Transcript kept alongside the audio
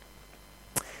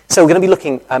So we're going to be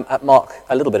looking at Mark,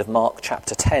 a little bit of Mark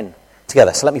chapter 10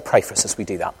 together. So let me pray for us as we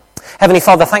do that. Heavenly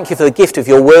Father, thank you for the gift of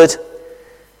your word.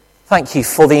 Thank you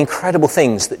for the incredible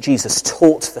things that Jesus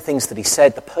taught, the things that he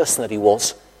said, the person that he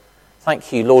was.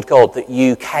 Thank you, Lord God, that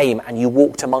you came and you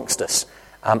walked amongst us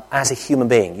as a human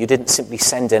being. You didn't simply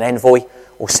send an envoy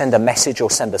or send a message or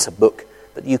send us a book,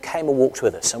 but you came and walked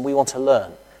with us, and we want to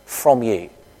learn from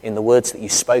you in the words that you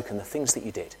spoke and the things that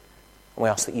you did. And we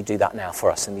ask that you do that now for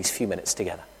us in these few minutes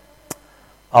together.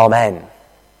 Amen.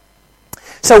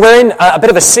 So we're in a bit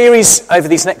of a series over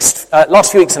these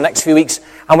last few weeks and next few weeks,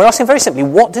 and we're asking very simply,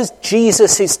 what does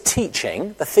Jesus'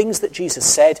 teaching, the things that Jesus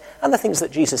said and the things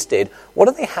that Jesus did, what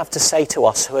do they have to say to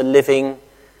us who are living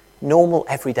normal,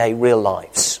 everyday, real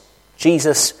lives?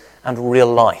 Jesus and real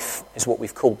life is what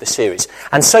we've called this series.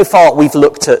 And so far we've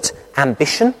looked at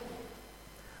ambition,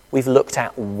 we've looked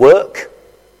at work,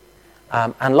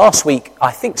 and last week,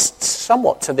 I think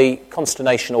somewhat to the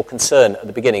consternation or concern at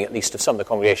the beginning, at least of some of the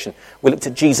congregation, we looked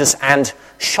at Jesus and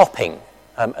shopping.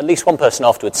 At least one person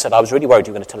afterwards said, I was really worried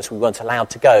you were going to tell us we weren't allowed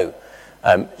to go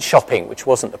shopping, which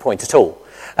wasn't the point at all.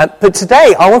 But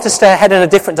today, I want to stay ahead in a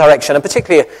different direction, and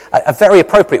particularly a very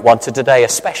appropriate one to today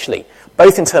especially,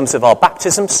 both in terms of our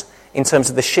baptisms, in terms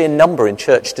of the sheer number in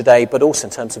church today, but also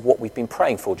in terms of what we've been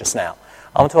praying for just now.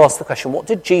 I want to ask the question, what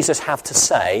did Jesus have to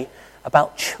say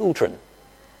about children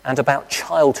and about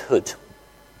childhood?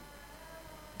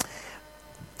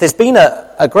 There's been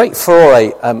a great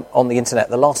furore on the internet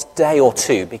the last day or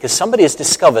two because somebody has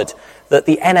discovered that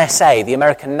the NSA, the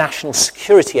American National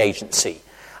Security Agency,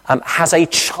 has a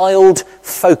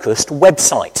child-focused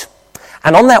website.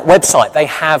 And on that website they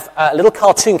have a little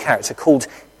cartoon character called,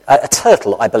 a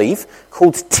turtle I believe,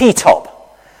 called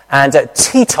T-Top. And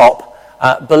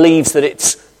T-Top believes that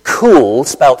it's cool,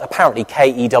 spelt apparently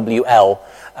K-E-W-L,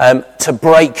 to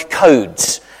break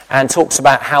codes, and talks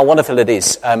about how wonderful it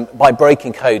is by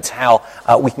breaking codes, how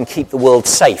we can keep the world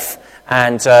safe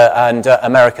and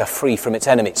America free from its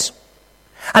enemies.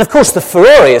 And of course the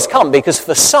furore has come because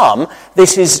for some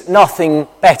this is nothing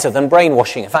better than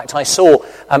brainwashing. In fact, I saw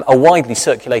a widely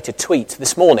circulated tweet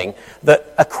this morning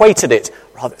that equated it,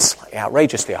 rather slightly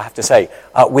outrageously I have to say,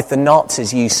 with the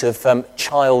Nazis' use of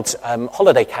child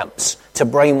holiday camps to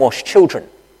brainwash children.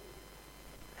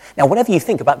 Now, whenever you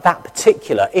think about that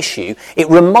particular issue, it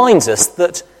reminds us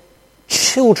that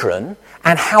children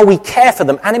and how we care for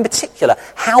them, and in particular,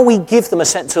 how we give them a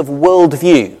sense of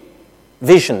worldview,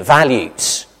 vision,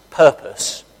 values,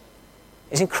 purpose,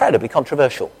 is incredibly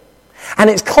controversial. And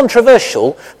it's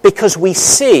controversial because we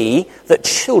see that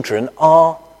children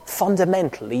are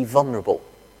fundamentally vulnerable.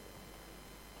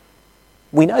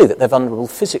 We know that they're vulnerable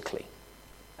physically.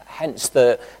 Hence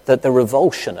the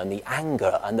revulsion and the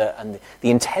anger and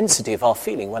the intensity of our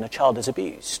feeling when a child is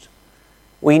abused.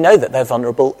 We know that they're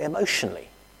vulnerable emotionally.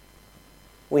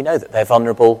 We know that they're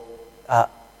vulnerable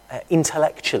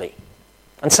intellectually.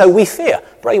 And so we fear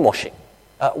brainwashing.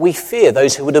 We fear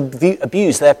those who would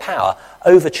abuse their power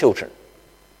over children.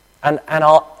 And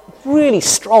our really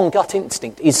strong gut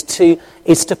instinct is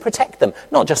to protect them.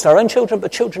 Not just our own children,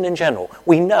 but children in general.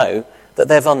 We know that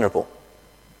they're vulnerable.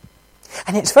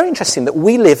 And it's very interesting that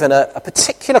we live in a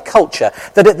particular culture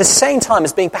that at the same time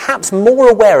is being perhaps more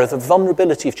aware of the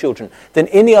vulnerability of children than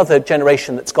any other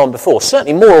generation that's gone before.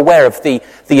 Certainly more aware of the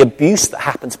abuse that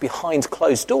happens behind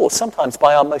closed doors, sometimes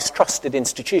by our most trusted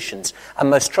institutions and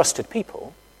most trusted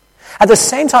people. At the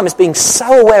same time as being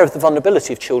so aware of the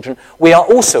vulnerability of children, we are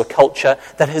also a culture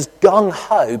that has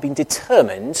gung-ho been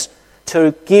determined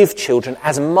to give children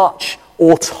as much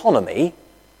autonomy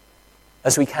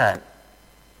as we can.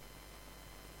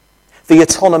 The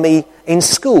autonomy in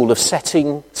school of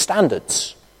setting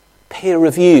standards, peer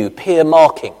review, peer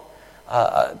marking,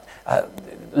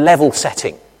 level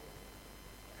setting.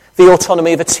 The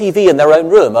autonomy of a TV in their own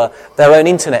room, their own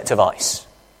internet device.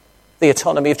 The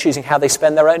autonomy of choosing how they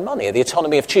spend their own money, the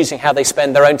autonomy of choosing how they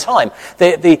spend their own time.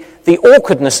 The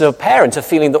awkwardness of a parent of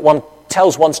feeling that one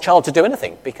tells one's child to do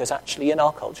anything, because actually in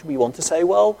our culture we want to say,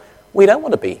 well, we don't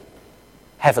want to be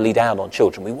heavily down on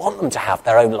children. We want them to have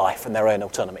their own life and their own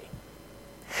autonomy.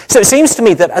 So it seems to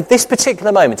me that at this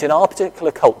particular moment in our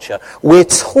particular culture, we're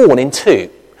torn in two.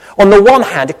 On the one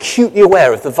hand, acutely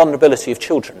aware of the vulnerability of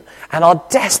children and our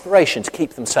desperation to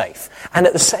keep them safe. And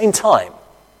at the same time,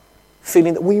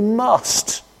 feeling that we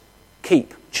must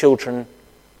keep children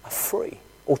free,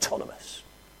 autonomous.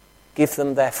 Give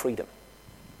them their freedom.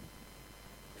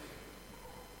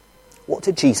 What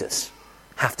did Jesus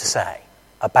have to say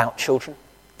about children,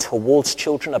 towards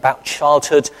children, about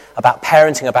childhood, about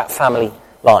parenting, about family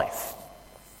life?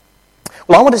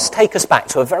 Well, I want to take us back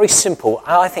to a very simple,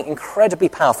 I think incredibly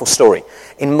powerful story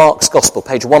in Mark's Gospel,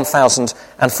 page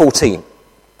 1014.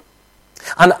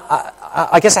 And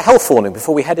I guess a health warning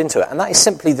before we head into it, and that is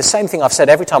simply the same thing I've said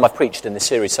every time I've preached in this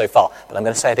series so far, but I'm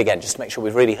going to say it again just to make sure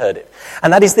we've really heard it.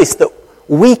 And that is this, that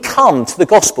we come to the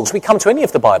Gospels, we come to any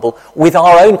of the Bible with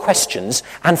our own questions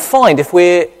and find if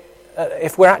we're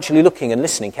actually looking and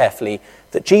listening carefully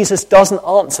that Jesus doesn't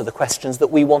answer the questions that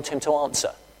we want him to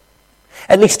answer.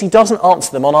 At least he doesn't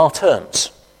answer them on our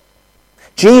terms.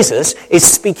 Jesus is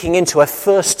speaking into a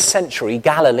first century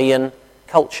Galilean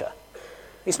culture.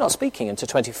 He's not speaking into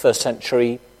 21st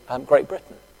century Great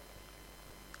Britain.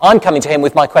 I'm coming to him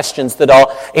with my questions that are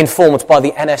informed by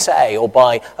the NSA or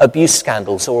by abuse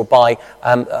scandals or by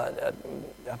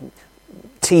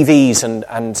TVs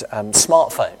and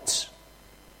smartphones.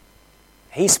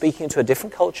 He's speaking to a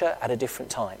different culture at a different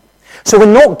time. So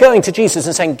we're not going to Jesus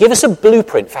and saying, give us a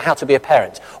blueprint for how to be a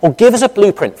parent, or give us a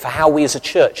blueprint for how we as a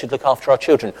church should look after our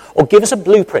children, or give us a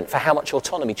blueprint for how much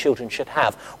autonomy children should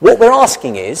have. What we're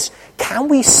asking is, can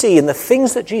we see in the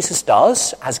things that Jesus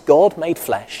does as God made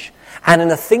flesh, and in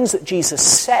the things that Jesus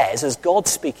says as God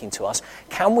speaking to us,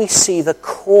 can we see the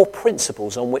core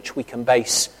principles on which we can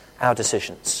base our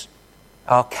decisions,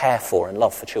 our care for and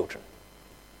love for children?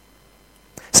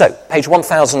 So, page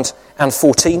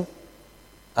 1014,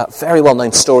 a very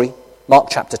well-known story, Mark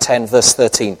chapter 10, verse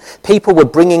 13. People were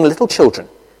bringing little children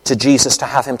to Jesus to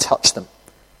have him touch them,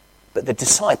 but the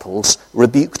disciples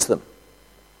rebuked them.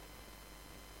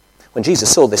 When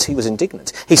Jesus saw this, he was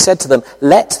indignant. He said to them,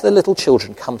 "Let the little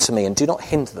children come to me and do not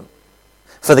hinder them,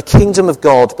 for the kingdom of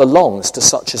God belongs to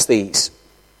such as these.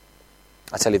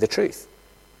 I tell you the truth.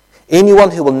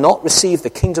 Anyone who will not receive the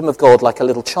kingdom of God like a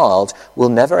little child will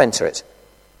never enter it."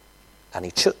 And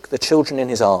he took the children in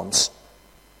his arms,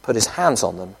 put his hands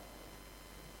on them,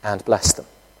 and blessed them.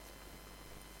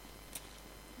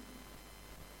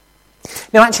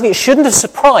 Now, actually, it shouldn't have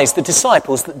surprised the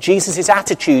disciples that Jesus'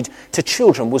 attitude to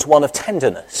children was one of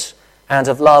tenderness and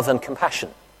of love and compassion.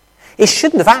 It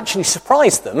shouldn't have actually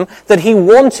surprised them that he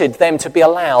wanted them to be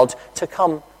allowed to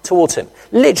come towards him.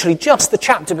 Literally, just the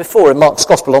chapter before in Mark's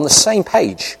Gospel, on the same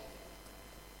page,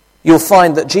 you'll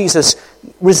find that Jesus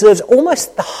reserves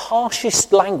almost the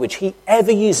harshest language he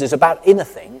ever uses about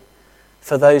anything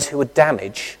for those who would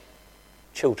damage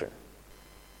children.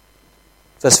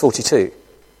 Verse 42.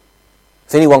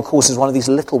 If anyone causes one of these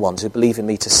little ones who believe in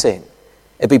me to sin,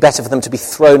 it'd be better for them to be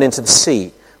thrown into the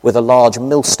sea with a large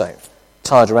millstone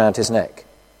tied around his neck.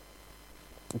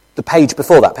 The page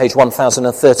before that, page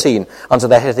 1013, under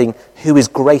the heading, Who is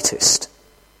Greatest?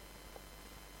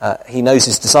 He knows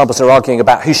his disciples are arguing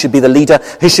about who should be the leader,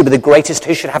 who should be the greatest,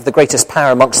 who should have the greatest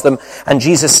power amongst them. And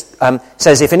Jesus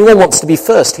says, if anyone wants to be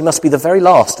first, he must be the very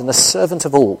last and the servant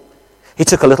of all. He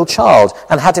took a little child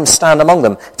and had him stand among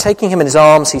them. Taking him in his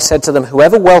arms, he said to them,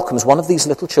 "Whoever welcomes one of these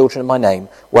little children in my name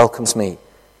welcomes me.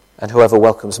 And whoever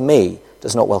welcomes me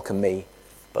does not welcome me,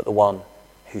 but the one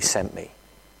who sent me."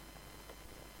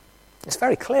 It's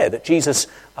very clear that Jesus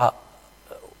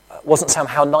wasn't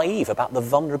somehow naive about the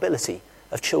vulnerability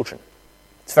of children.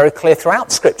 It's very clear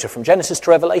throughout Scripture, from Genesis to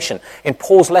Revelation, in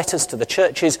Paul's letters to the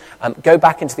churches, go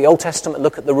back into the Old Testament,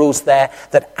 look at the rules there,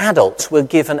 that adults were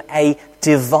given a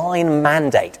divine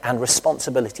mandate and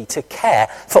responsibility to care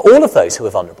for all of those who are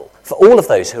vulnerable, for all of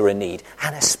those who are in need,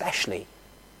 and especially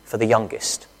for the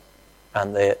youngest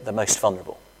and the most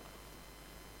vulnerable.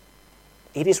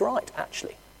 It is right,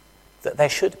 actually, that there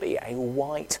should be a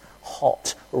white,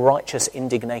 hot, righteous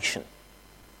indignation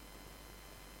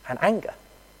and anger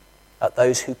at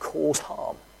those who cause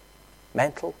harm,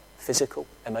 mental, physical,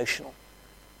 emotional,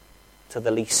 to the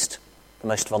least, the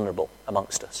most vulnerable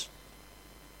amongst us.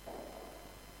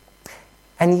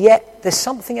 And yet, there's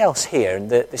something else here in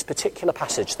this particular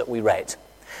passage that we read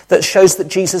that shows that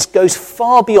Jesus goes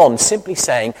far beyond simply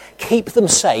saying, keep them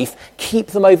safe, keep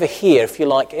them over here, if you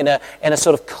like, in a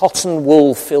sort of cotton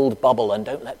wool-filled bubble and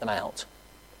don't let them out.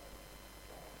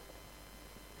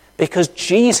 Because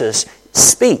Jesus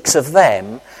speaks of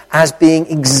them as being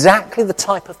exactly the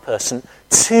type of person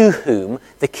to whom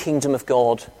the kingdom of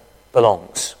God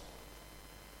belongs.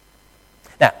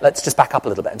 Now, let's just back up a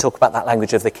little bit and talk about that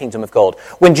language of the kingdom of God.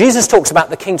 When Jesus talks about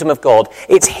the kingdom of God,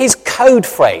 it's his code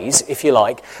phrase, if you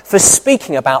like, for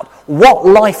speaking about what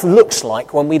life looks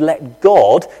like when we let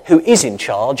God, who is in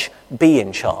charge, be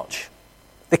in charge.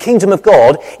 The kingdom of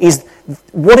God is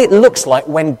what it looks like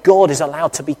when God is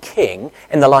allowed to be king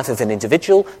in the life of an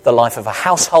individual, the life of a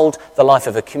household, the life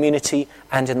of a community,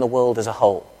 and in the world as a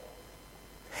whole.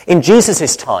 In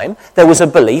Jesus' time, there was a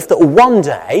belief that one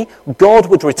day God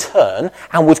would return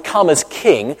and would come as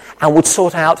king and would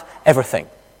sort out everything.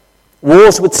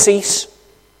 Wars would cease,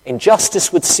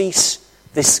 Injustice would cease.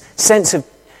 This sense of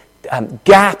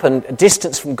gap and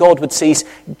distance from God would cease.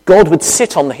 God would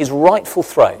sit on his rightful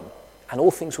throne, and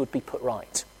all things would be put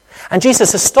right. And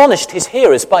Jesus astonished his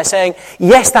hearers by saying,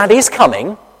 yes, that is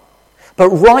coming, but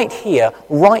right here,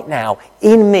 right now,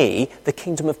 in me, the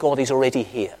kingdom of God is already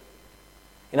here.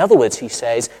 In other words, he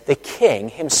says, the king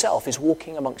himself is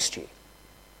walking amongst you.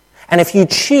 And if you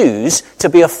choose to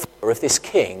be a follower of this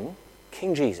king,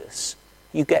 King Jesus,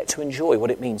 you get to enjoy what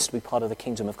it means to be part of the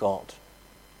kingdom of God.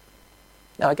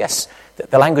 Now, I guess that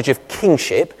the language of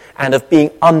kingship and of being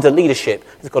under leadership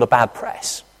has got a bad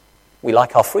press. We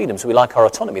like our freedoms, we like our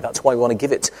autonomy. That's why we want to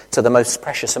give it to the most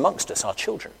precious amongst us, our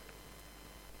children.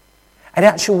 And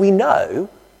actually, we know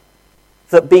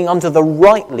that being under the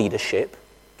right leadership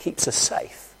keeps us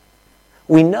safe.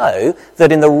 We know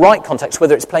that in the right context,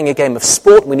 whether it's playing a game of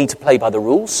sport, we need to play by the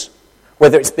rules.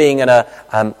 Whether it's being in a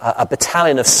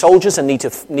battalion of soldiers and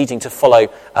needing to follow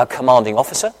a commanding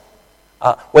officer.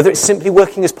 Whether it's simply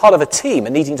working as part of a team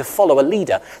and needing to follow a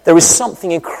leader. There is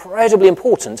something incredibly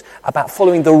important about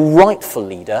following the rightful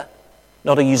leader,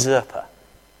 not a usurper,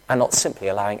 and not simply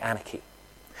allowing anarchy.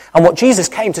 And what Jesus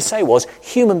came to say was,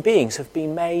 human beings have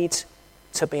been made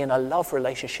to be in a love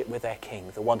relationship with their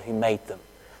king, the one who made them,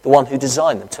 the one who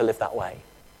designed them to live that way.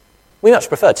 We much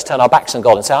prefer to turn our backs on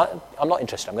God and say, I'm not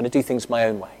interested, I'm going to do things my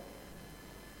own way.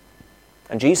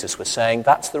 And Jesus was saying,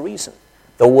 that's the reason.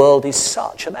 The world is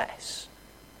such a mess.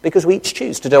 Because we each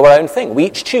choose to do our own thing. We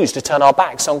each choose to turn our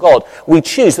backs on God. We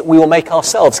choose that we will make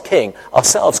ourselves king,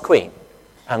 ourselves queen.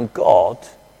 And God,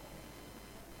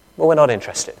 well, we're not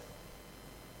interested.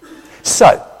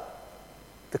 So,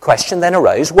 the question then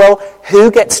arose, well,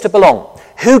 who gets to belong?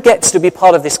 Who gets to be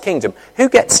part of this kingdom? Who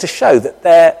gets to show that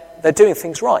they're doing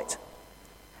things right?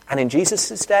 And in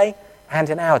Jesus' day and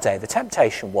in our day, the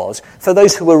temptation was for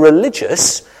those who were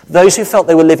religious, those who felt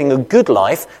they were living a good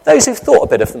life, those who thought a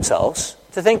bit of themselves,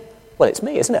 to think, well, it's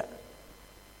me, isn't it?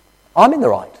 I'm in the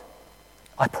right.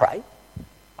 I pray.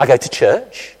 I go to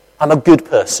church. I'm a good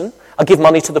person. I give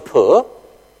money to the poor.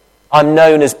 I'm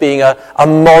known as being a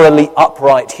morally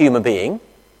upright human being.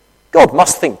 God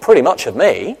must think pretty much of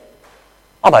me.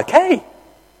 I'm okay.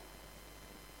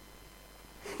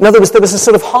 In other words, there was a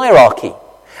sort of hierarchy.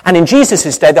 And in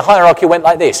Jesus' day, the hierarchy went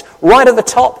like this. Right at the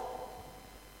top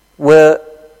were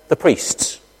the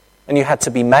priests. And you had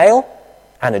to be male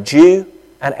and a Jew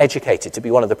and educated to be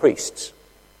one of the priests.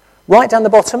 Right down the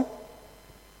bottom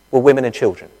were women and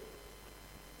children.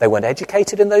 They weren't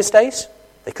educated in those days.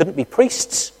 They couldn't be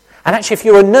priests. And actually, if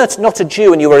you were not a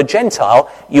Jew and you were a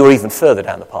Gentile, you were even further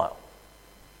down the pile.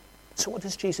 So what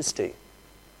does Jesus do?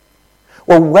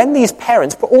 Well, when these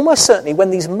parents, but almost certainly when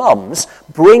these mums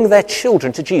bring their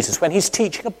children to Jesus, when he's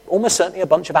teaching almost certainly a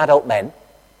bunch of adult men,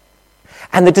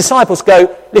 and the disciples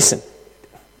go, listen,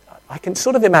 I can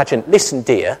sort of imagine, listen,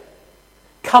 dear,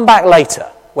 come back later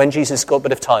when Jesus has got a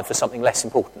bit of time for something less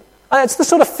important. That's the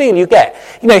sort of feel you get.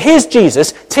 You know, here's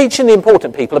Jesus teaching the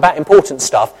important people about important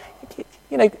stuff.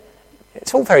 You know,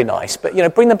 it's all very nice, but, you know,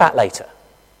 bring them back later.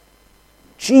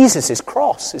 Jesus is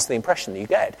cross, is the impression that you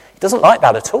get. He doesn't like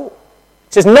that at all.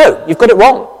 He says, no, you've got it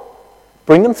wrong.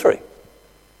 Bring them through.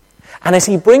 And as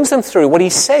he brings them through, what he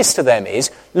says to them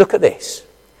is, look at this.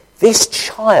 This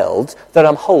child that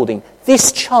I'm holding,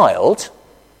 this child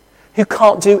who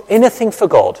can't do anything for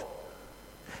God,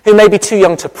 who may be too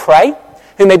young to pray,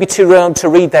 who may be too young to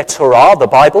read their Torah, the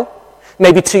Bible,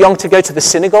 maybe too young to go to the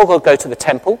synagogue or go to the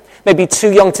temple, maybe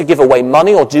too young to give away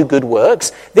money or do good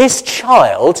works. This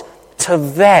child, to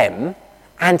them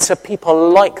and to people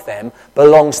like them,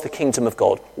 belongs the kingdom of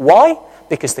God. Why?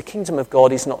 Because the kingdom of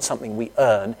God is not something we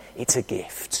earn, it's a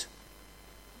gift.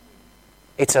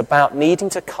 It's about needing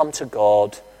to come to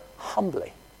God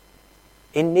humbly,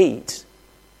 in need,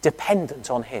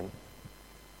 dependent on him.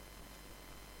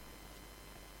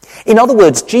 In other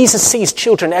words, Jesus sees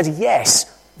children as, yes,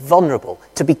 vulnerable,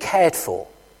 to be cared for,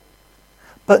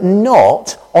 but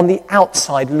not on the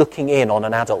outside looking in on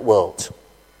an adult world.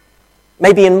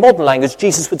 Maybe in modern language,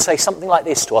 Jesus would say something like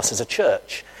this to us as a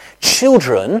church.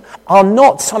 Children are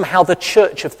not somehow the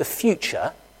church of the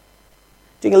future,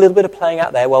 doing a little bit of playing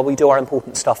out there while we do our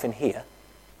important stuff in here.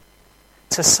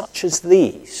 To such as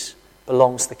these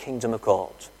belongs the kingdom of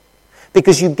God.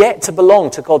 Because you get to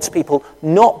belong to God's people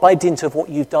not by dint of what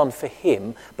you've done for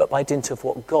him, but by dint of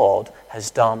what God has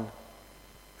done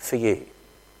for you.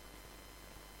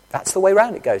 That's the way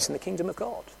round it goes in the kingdom of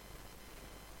God.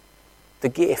 The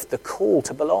gift, the call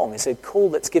to belong is a call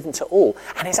that's given to all.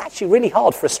 And it's actually really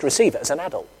hard for us to receive it as an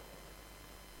adult.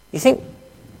 You think,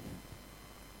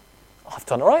 I've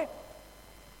done all right.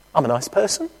 I'm a nice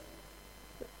person.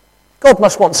 God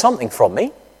must want something from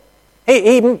me.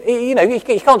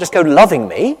 He can't just go loving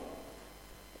me.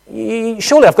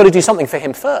 Surely I've got to do something for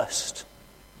him first.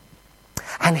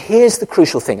 And here's the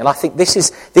crucial thing, and I think this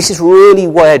is really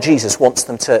where Jesus wants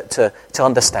them to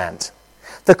understand.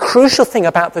 The crucial thing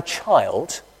about the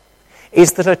child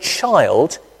is that a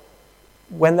child,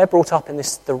 when they're brought up in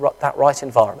that right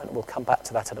environment, we'll come back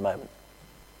to that in a moment.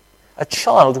 A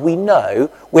child, we know,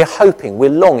 we're hoping, we're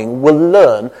longing, will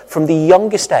learn from the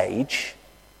youngest age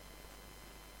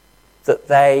that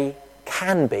they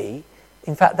can be,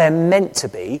 in fact they're meant to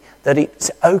be, that it's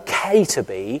okay to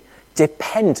be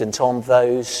dependent on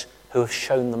those who have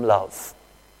shown them love.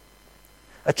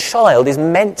 A child is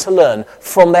meant to learn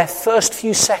from their first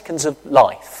few seconds of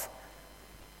life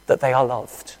that they are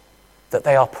loved, that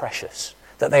they are precious,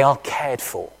 that they are cared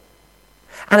for.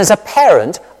 And as a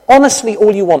parent, honestly,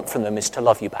 all you want from them is to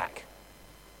love you back.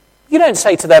 You don't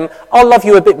say to them, I'll love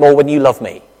you a bit more when you love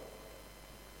me.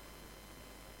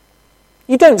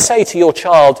 You don't say to your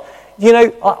child,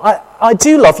 I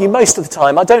do love you most of the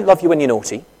time, I don't love you when you're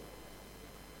naughty.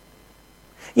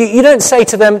 You don't say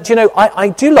to them, I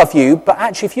do love you, but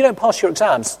actually if you don't pass your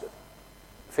exams,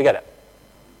 forget it.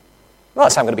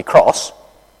 Might say I'm going to be cross.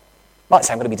 Might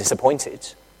say I'm going to be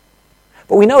disappointed.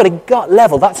 But we know at a gut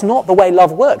level that's not the way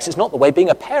love works. It's not the way being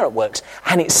a parent works.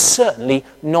 And it's certainly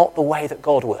not the way that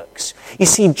God works. You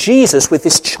see, Jesus, with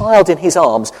this child in his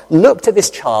arms, looked at this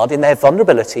child in their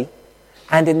vulnerability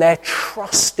and in their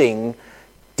trusting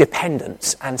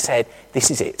dependence and said,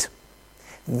 this is it.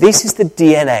 This is the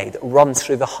DNA that runs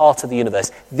through the heart of the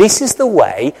universe. This is the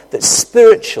way that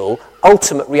spiritual,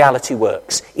 ultimate reality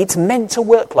works. It's meant to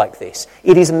work like this.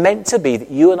 It is meant to be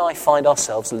that you and I find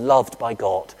ourselves loved by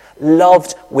God,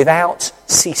 loved without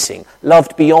ceasing,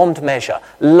 loved beyond measure,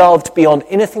 loved beyond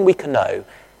anything we can know,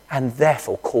 and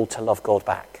therefore called to love God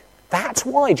back. That's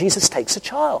why Jesus takes a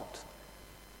child.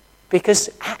 Because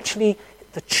actually,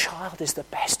 the child is the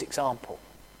best example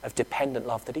of dependent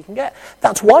love that he can get.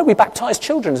 That's why we baptize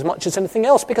children as much as anything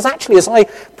else, because actually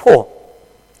poor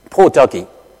Dougie,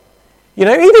 he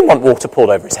didn't want water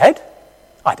poured over his head.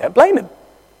 I don't blame him.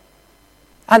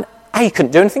 And he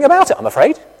couldn't do anything about it, I'm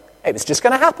afraid. It was just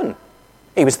going to happen.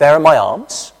 He was there in my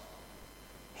arms.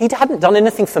 He hadn't done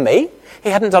anything for me. He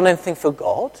hadn't done anything for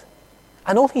God.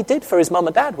 And all he did for his mum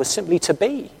and dad was simply to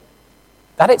be.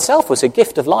 That itself was a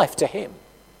gift of life to him.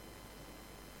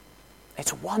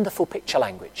 It's a wonderful picture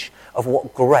language of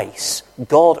what grace,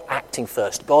 God acting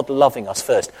first, God loving us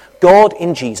first, God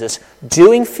in Jesus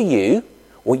doing for you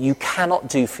what you cannot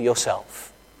do for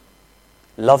yourself,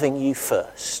 loving you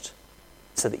first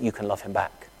so that you can love him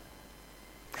back.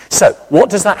 So, what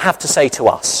does that have to say to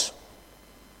us?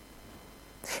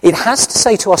 It has to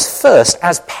say to us first,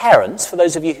 as parents, for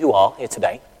those of you who are here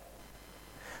today,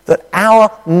 that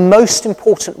our most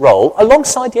important role,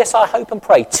 alongside, yes, I hope and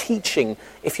pray, teaching,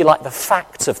 if you like, the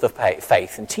facts of the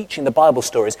faith and teaching the Bible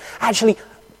stories, actually,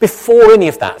 before any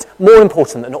of that, more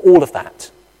important than all of that,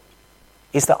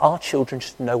 is that our children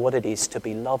should know what it is to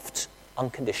be loved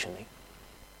unconditionally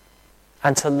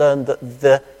and to learn that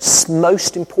the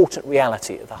most important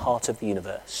reality at the heart of the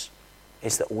universe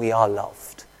is that we are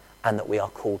loved and that we are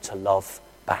called to love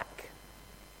back.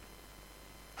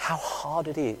 How hard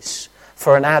it is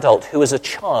for an adult who as a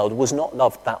child was not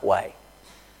loved that way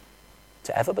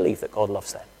to ever believe that God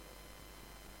loves them.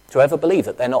 To ever believe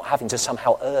that they're not having to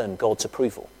somehow earn God's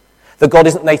approval. That God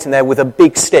isn't waiting there with a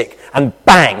big stick and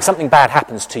bang, something bad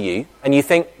happens to you and you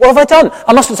think, what have I done?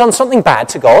 I must have done something bad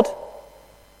to God.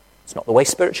 It's not the way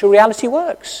spiritual reality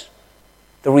works.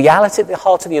 The reality at the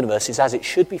heart of the universe is as it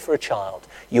should be for a child.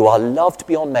 You are loved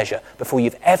beyond measure before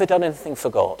you've ever done anything for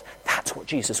God. That's what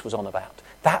Jesus was on about.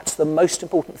 That's the most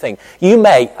important thing. You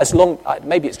may,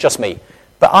 maybe it's just me,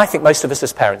 but I think most of us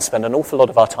as parents spend an awful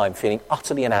lot of our time feeling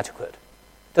utterly inadequate.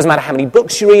 Doesn't matter how many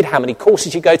books you read, how many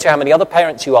courses you go to, how many other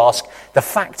parents you ask. The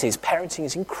fact is, parenting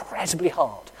is incredibly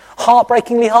hard.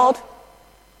 Heartbreakingly hard.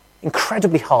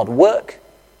 Incredibly hard work.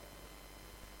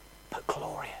 But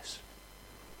glorious.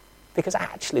 Because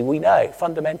actually we know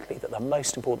fundamentally that the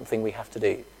most important thing we have to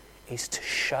do is to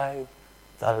show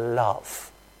the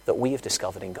love that we have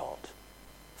discovered in God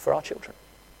for our children.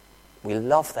 We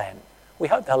love them. We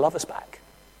hope they'll love us back.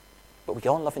 But we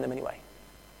go on loving them anyway.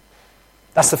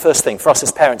 That's the first thing for us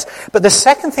as parents. But the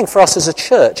second thing for us as a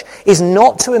church is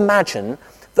not to imagine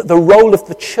that the role of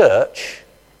the church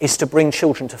is to bring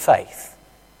children to faith.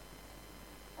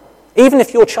 Even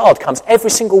if your child comes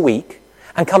every single week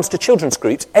and comes to children's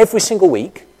groups every single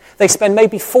week, they spend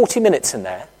maybe 40 minutes in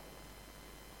there.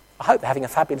 I hope they're having a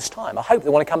fabulous time. I hope they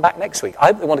want to come back next week. I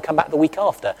hope they want to come back the week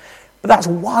after. But that's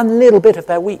one little bit of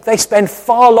their week. They spend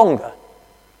far longer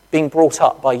being brought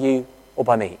up by you or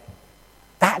by me.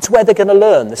 That's where they're going to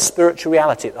learn the spiritual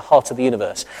reality at the heart of the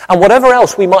universe. And whatever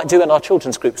else we might do in our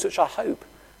children's groups, which I hope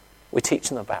we're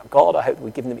teaching them about God, I hope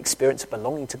we're giving them experience of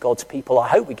belonging to God's people, I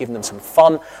hope we're giving them some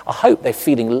fun, I hope they're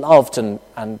feeling loved and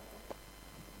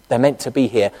they're meant to be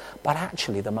here. But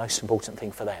actually the most important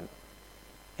thing for them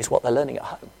is what they're learning at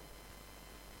home.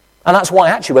 And that's why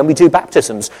actually when we do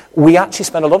baptisms, we actually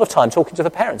spend a lot of time talking to the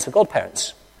parents, the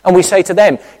godparents. And we say to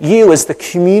them, you as the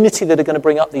community that are going to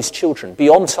bring up these children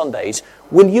beyond Sundays,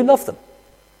 will you love them?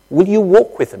 Will you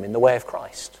walk with them in the way of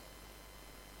Christ?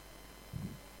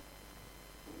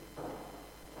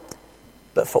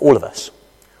 But for all of us,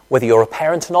 whether you're a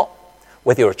parent or not,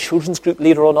 whether you're a children's group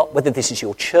leader or not, whether this is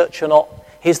your church or not,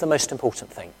 here's the most important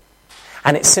thing.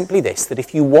 And it's simply this, that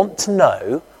if you want to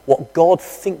know what God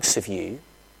thinks of you,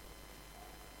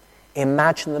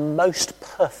 imagine the most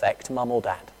perfect mum or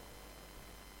dad.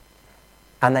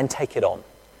 And then take it on,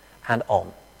 and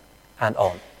on, and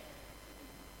on.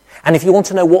 And if you want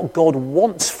to know what God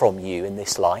wants from you in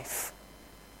this life,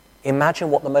 imagine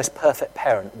what the most perfect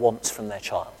parent wants from their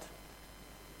child.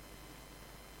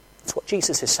 That's what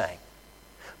Jesus is saying.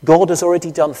 God has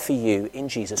already done for you in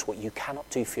Jesus what you cannot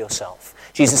do for yourself.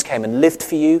 Jesus came and lived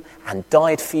for you and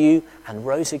died for you and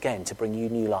rose again to bring you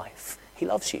new life. He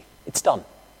loves you. It's done.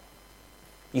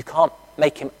 You can't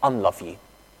make him unlove you.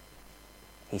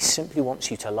 He simply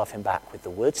wants you to love him back with the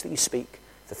words that you speak,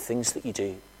 the things that you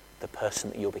do, the person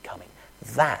that you're becoming.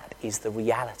 That is the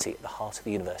reality at the heart of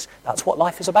the universe. That's what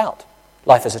life is about.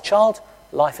 Life as a child,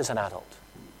 life as an adult.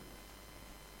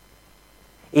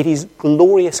 It is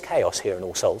glorious chaos here in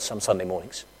All Souls some Sunday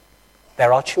mornings.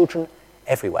 There are children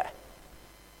everywhere.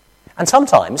 And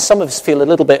sometimes some of us feel a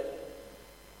little bit,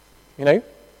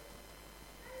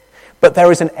 but there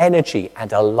is an energy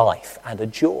and a life and a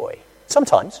joy,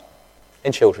 sometimes,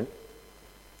 in children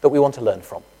that we want to learn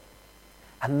from.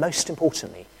 And most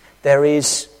importantly, there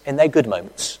is, in their good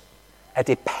moments, a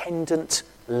dependent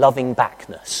loving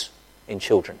backness in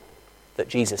children that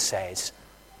Jesus says,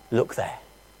 look there.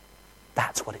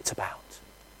 That's what it's about.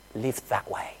 Live that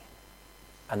way,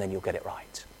 and then you'll get it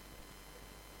right.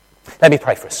 Let me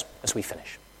pray for us as we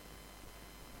finish.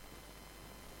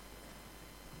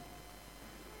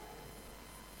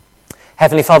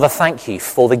 Heavenly Father, thank you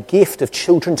for the gift of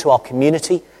children to our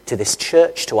community, to this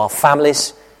church, to our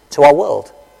families, to our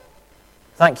world.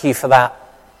 Thank you for that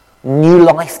new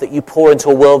life that you pour into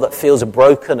a world that feels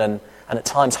broken and at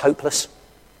times hopeless.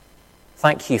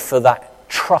 Thank you for that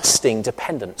trusting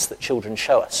dependence that children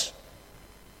show us.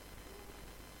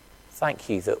 Thank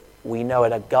you that we know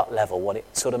at a gut level what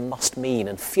it sort of must mean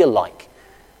and feel like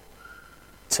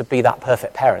to be that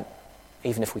perfect parent,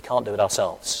 even if we can't do it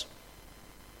ourselves.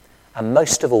 And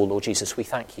most of all, Lord Jesus, we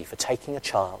thank you for taking a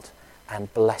child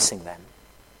and blessing them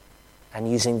and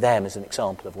using them as an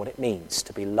example of what it means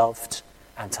to be loved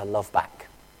and to love back.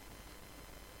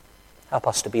 Help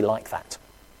us to be like that.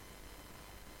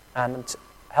 And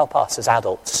help us as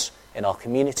adults in our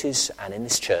communities and in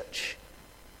this church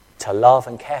to love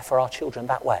and care for our children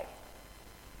that way,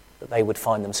 that they would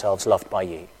find themselves loved by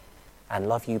you and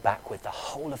love you back with the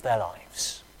whole of their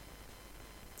lives.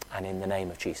 And in the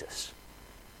name of Jesus,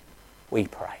 we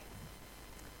pray.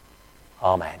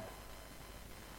 Amen.